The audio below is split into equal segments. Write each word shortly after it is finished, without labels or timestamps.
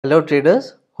Hello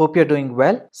traders, hope you're doing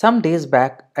well. Some days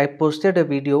back, I posted a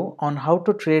video on how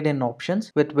to trade in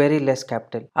options with very less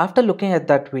capital. After looking at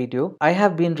that video, I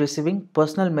have been receiving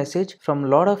personal message from a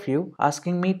lot of you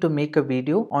asking me to make a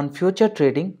video on future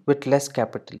trading with less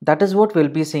capital. That is what we'll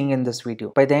be seeing in this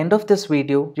video. By the end of this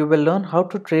video, you will learn how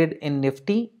to trade in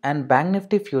Nifty and Bank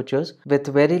Nifty futures with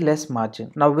very less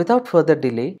margin. Now without further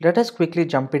delay, let us quickly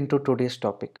jump into today's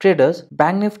topic. Traders,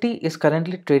 Bank Nifty is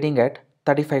currently trading at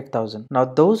 35,000. Now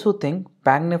those who think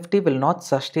Bank Nifty will not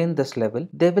sustain this level,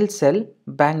 they will sell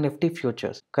Bank Nifty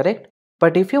futures, correct?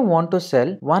 But if you want to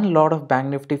sell one lot of Bank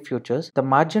Nifty futures, the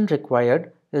margin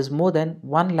required is more than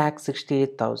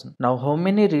 1,68,000. Now how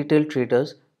many retail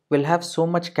traders will have so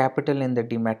much capital in their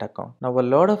demat account? Now a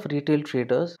lot of retail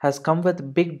traders has come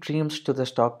with big dreams to the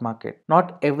stock market.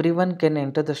 Not everyone can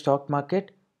enter the stock market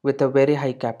with a very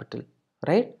high capital,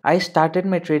 right? I started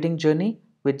my trading journey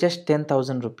with just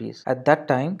 10,000 rupees. At that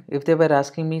time, if they were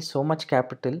asking me so much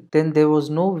capital, then there was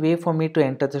no way for me to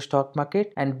enter the stock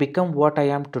market and become what I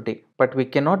am today. But we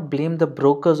cannot blame the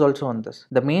brokers also on this.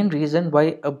 The main reason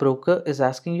why a broker is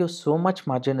asking you so much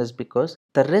margin is because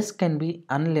the risk can be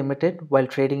unlimited while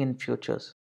trading in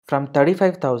futures. From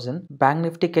 35,000, Bank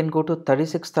Nifty can go to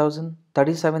 36,000,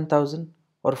 37,000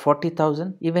 or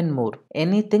 40,000, even more.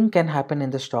 Anything can happen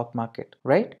in the stock market,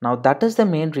 right? Now that is the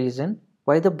main reason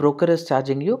why the broker is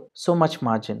charging you so much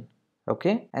margin,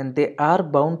 okay? And they are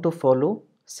bound to follow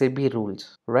SEBI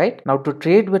rules, right? Now to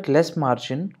trade with less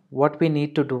margin, what we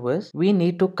need to do is we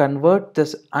need to convert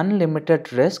this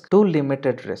unlimited risk to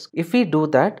limited risk. If we do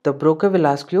that, the broker will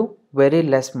ask you very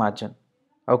less margin,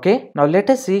 okay? Now let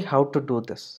us see how to do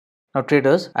this. Now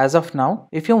traders, as of now,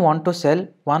 if you want to sell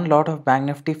one lot of Bank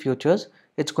Nifty futures,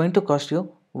 it's going to cost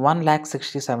you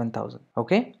 1,67,000.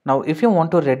 okay? Now if you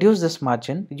want to reduce this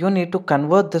margin, you need to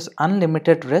convert this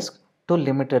unlimited risk to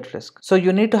limited risk. So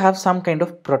you need to have some kind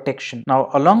of protection. Now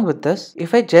along with this,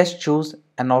 if I just choose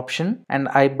an option and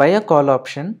I buy a call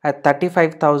option at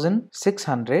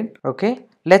 35,600, okay,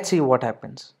 let's see what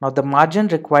happens. Now the margin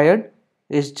required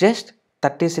is just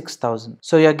 36,000.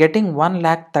 So you're getting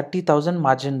 1,30,000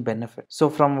 margin benefit. So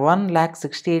from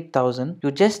 1,68,000, you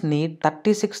just need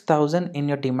 36,000 in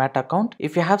your demat account.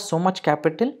 If you have so much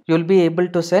capital, you'll be able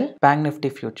to sell Bank Nifty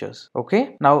futures.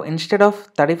 Okay. Now instead of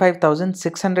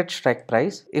 35,600 strike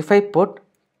price, if I put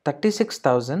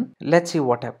 36,000, let's see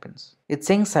what happens. It's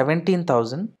saying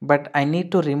 17,000, but I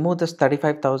need to remove this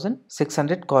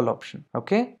 35,600 call option.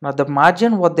 Okay. Now the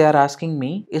margin what they are asking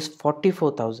me is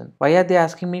 44,000. Why are they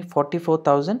asking me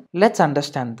 44,000? Let's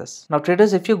understand this. Now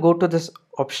traders, if you go to this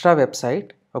Opstra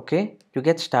website, okay, you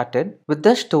get started. With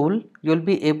this tool, you'll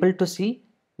be able to see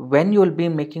when you will be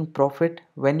making profit,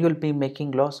 when you will be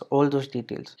making loss, all those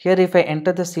details. Here if I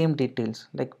enter the same details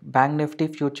like Bank Nifty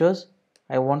futures,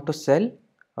 I want to sell.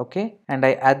 Okay, and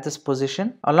I add this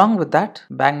position. Along with that,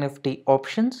 Bank Nifty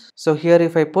options. So here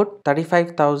if I put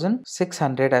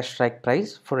 35,600 as strike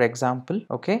price, for example,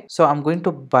 okay, so I'm going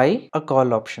to buy a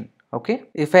call option. Okay,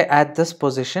 if I add this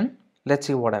position, let's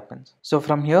see what happens. So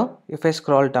from here, if I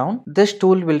scroll down, this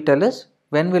tool will tell us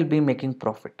when we'll be making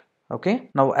profit. Okay,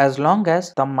 now as long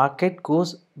as the market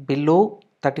goes below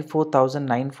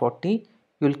 34,940,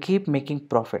 you'll keep making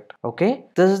profit. Okay,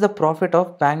 this is the profit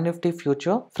of Bank Nifty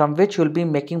future from which you'll be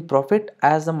making profit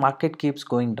as the market keeps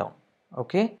going down.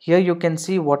 Okay, here you can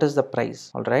see what is the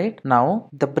price. All right, now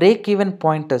the break even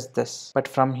point is this, but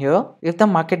from here if the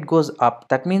market goes up,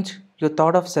 that means you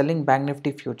thought of selling Bank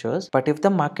Nifty futures, but if the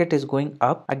market is going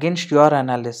up against your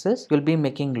analysis, you'll be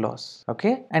making loss.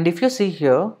 Okay, and if you see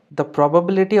here, the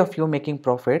probability of you making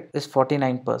profit is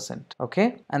 49%.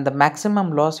 Okay, and the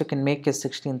maximum loss you can make is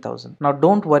 16,000. Now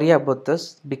don't worry about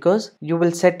this because you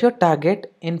will set your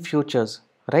target in futures,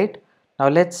 right? Now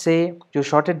let's say you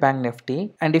shorted Bank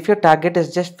Nifty, and if your target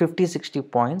is just 50-60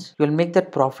 points, you'll make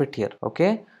that profit here.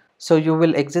 Okay, so you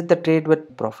will exit the trade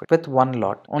with profit with one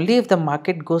lot. Only if the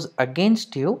market goes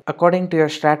against you, according to your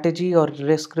strategy or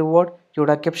risk reward, you would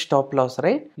have kept stop loss,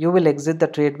 right? You will exit the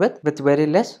trade with very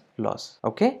less loss.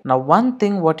 Okay, now one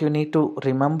thing what you need to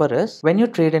remember is when you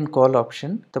trade in call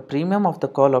option, the premium of the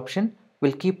call option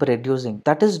will keep reducing.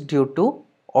 That is due to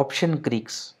option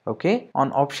Greeks. Okay,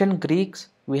 on option Greeks,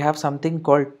 we have something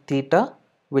called theta,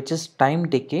 which is time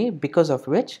decay, because of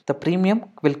which the premium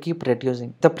will keep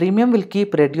reducing. The premium will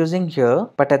keep reducing here,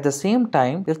 but at the same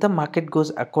time, if the market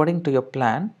goes according to your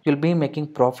plan, you'll be making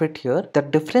profit here. The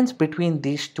difference between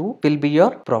these two will be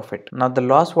your profit. Now the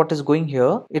loss what is going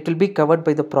here, it will be covered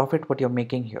by the profit what you're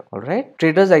making here. All right,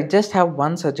 traders, I just have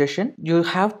one suggestion. You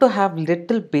have to have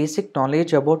little basic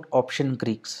knowledge about option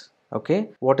Greeks.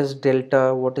 Okay, what is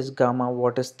delta, what is gamma,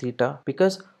 what is theta,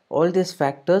 because all these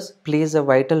factors plays a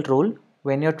vital role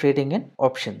when you're trading in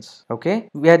options. Okay,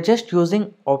 we are just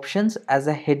using options as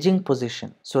a hedging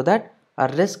position so that our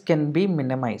risk can be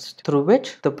minimized, through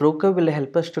which the broker will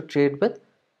help us to trade with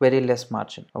very less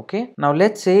margin. Okay, now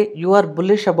let's say you are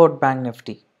bullish about Bank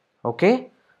Nifty. Okay,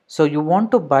 so you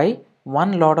want to buy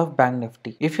one lot of Bank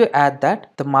Nifty. If you add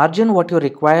that, the margin what you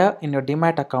require in your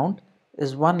demat account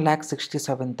is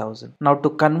 1,67,000. Now to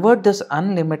convert this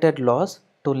unlimited loss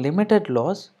to limited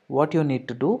loss, what you need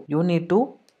to do, you need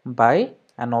to buy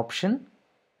an option.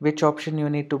 Which option you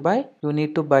need to buy? You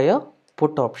need to buy a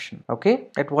put option. Okay,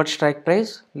 at what strike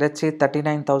price? Let's say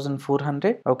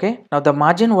 39,400. Okay, now the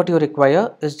margin what you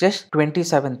require is just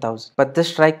 27,000, but the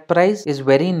strike price is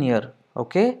very near.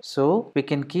 Okay, so we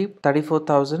can keep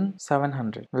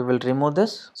 34,700. We will remove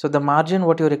this. So the margin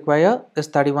what you require is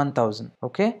 31,000.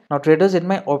 Okay, now traders, in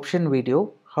my option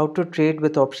video, how to trade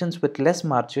with options with less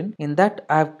margin, in that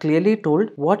I have clearly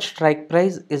told what strike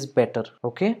price is better.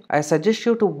 Okay, I suggest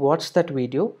you to watch that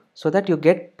video so that you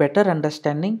get better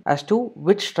understanding as to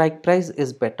which strike price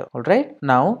is better. Alright,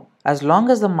 now as long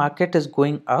as the market is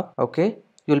going up, okay,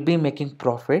 you'll be making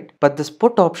profit, but this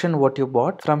put option what you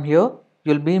bought, from here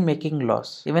you'll be making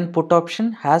loss. Even put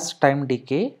option has time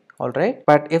decay. Alright,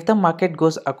 but if the market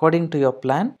goes according to your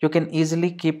plan, you can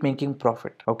easily keep making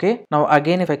profit. Okay, now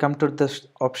again, if I come to this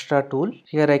Opstra tool,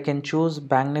 here I can choose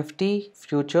Bank Nifty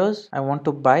futures. I want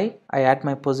to buy. I add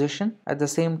my position. At the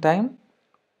same time,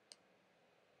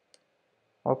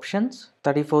 options,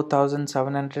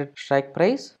 34,700 strike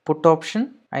price, put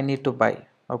option, I need to buy.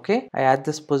 Okay, I add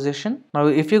this position. Now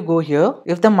if you go here,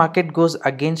 if the market goes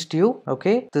against you,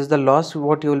 okay, this is the loss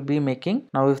what you will be making.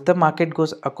 Now if the market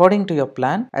goes according to your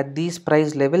plan at these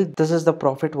price level, this is the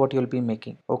profit what you'll be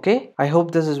making. Okay, I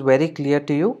hope this is very clear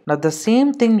to you. Now the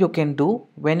same thing you can do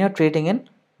when you're trading in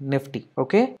Nifty.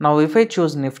 Okay, now if I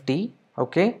choose Nifty,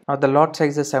 okay, now the lot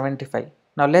size is 75.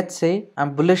 Now let's say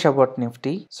I'm bullish about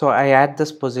Nifty, so I add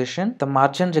this position. The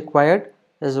margin required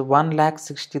is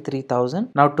 1,63,000.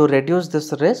 Now to reduce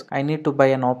this risk, I need to buy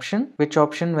an option. Which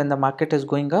option? When the market is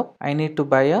going up, I need to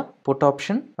buy a put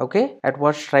option. Okay, at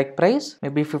what strike price?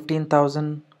 Maybe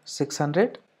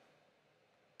 15,600.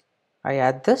 I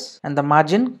add this and the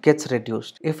margin gets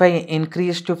reduced. If I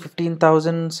increase to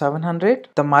 15,700,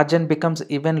 the margin becomes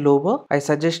even lower. I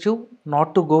suggest you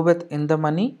not to go with in the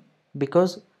money,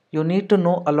 because you need to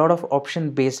know a lot of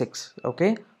option basics.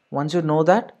 Okay, once you know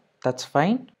that, that's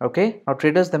fine. Okay, now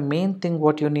traders, the main thing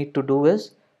what you need to do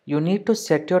is you need to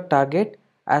set your target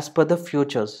as per the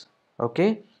futures.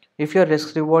 Okay, if your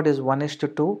risk reward is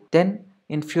 1:2, then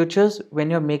in futures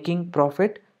when you're making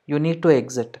profit, you need to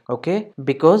exit. Okay,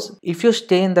 because if you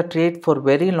stay in the trade for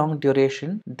very long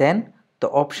duration, then the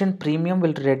option premium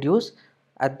will reduce.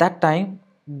 At that time,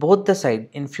 both the side,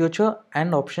 in future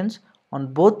and options, on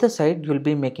both the side you'll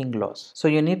be making loss. So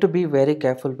you need to be very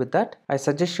careful with that. I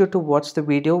suggest you to watch the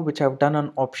video which I've done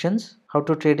on options, how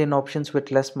to trade in options with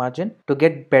less margin, to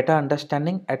get better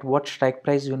understanding at what strike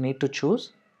price you need to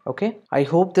choose. Okay, I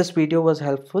hope this video was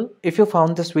helpful. If you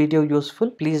found this video useful,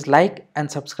 please like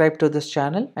and subscribe to this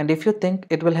channel, and if you think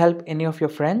it will help any of your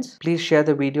friends, please share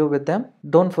the video with them.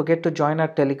 Don't forget to join our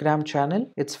Telegram channel.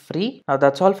 It's free. Now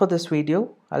that's all for this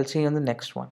video. I'll see you in the next one.